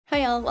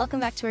all, welcome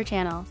back to our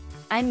channel.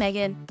 I'm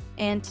Megan,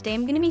 and today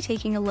I'm going to be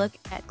taking a look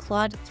at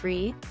Claude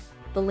 3,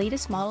 the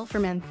latest model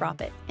from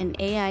Anthropic, an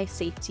AI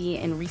safety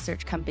and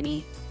research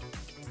company.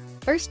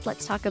 First,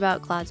 let's talk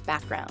about Claude's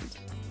background.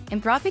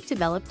 Anthropic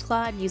developed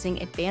Claude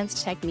using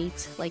advanced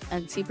techniques like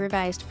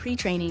unsupervised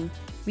pre-training,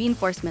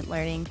 reinforcement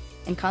learning,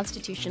 and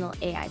constitutional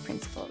AI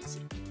principles.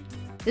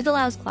 This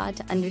allows Claude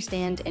to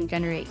understand and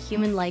generate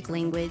human-like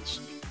language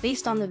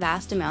based on the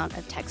vast amount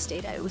of text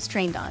data it was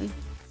trained on.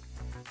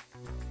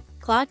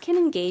 Claude can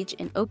engage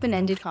in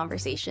open-ended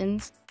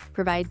conversations,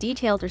 provide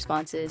detailed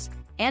responses,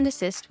 and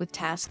assist with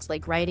tasks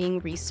like writing,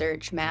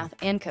 research, math,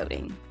 and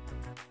coding.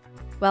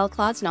 While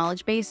Claude's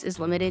knowledge base is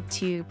limited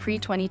to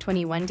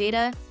pre-2021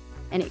 data,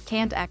 and it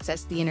can't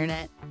access the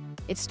internet,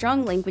 its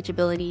strong language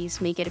abilities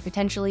make it a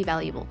potentially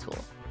valuable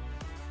tool.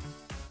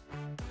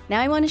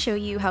 Now I want to show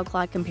you how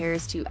Claude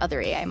compares to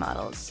other AI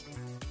models.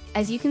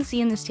 As you can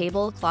see in this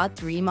table, Claude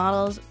 3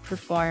 models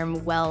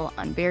perform well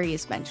on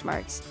various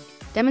benchmarks,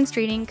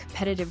 demonstrating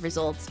competitive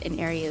results in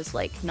areas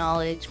like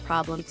knowledge,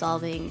 problem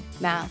solving,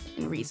 math,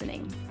 and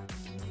reasoning.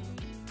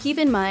 Keep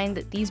in mind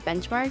that these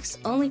benchmarks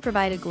only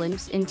provide a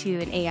glimpse into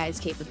an AI's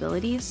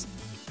capabilities.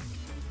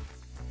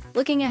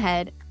 Looking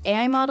ahead,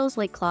 AI models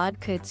like Claude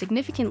could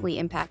significantly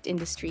impact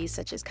industries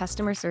such as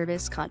customer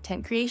service,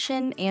 content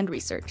creation, and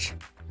research.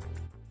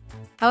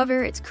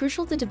 However, it's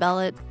crucial to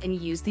develop and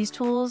use these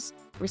tools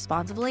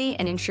responsibly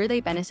and ensure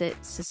they benefit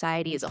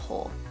society as a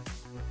whole.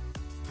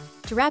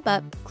 To wrap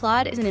up,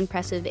 Claude is an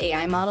impressive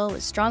AI model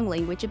with strong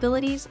language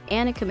abilities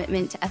and a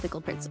commitment to ethical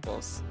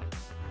principles.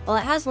 While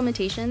it has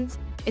limitations,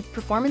 its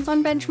performance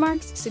on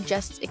benchmarks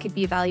suggests it could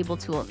be a valuable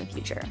tool in the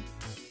future.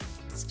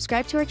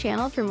 Subscribe to our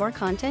channel for more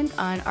content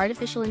on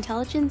artificial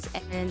intelligence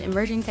and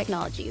emerging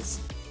technologies.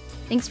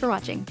 Thanks for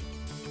watching.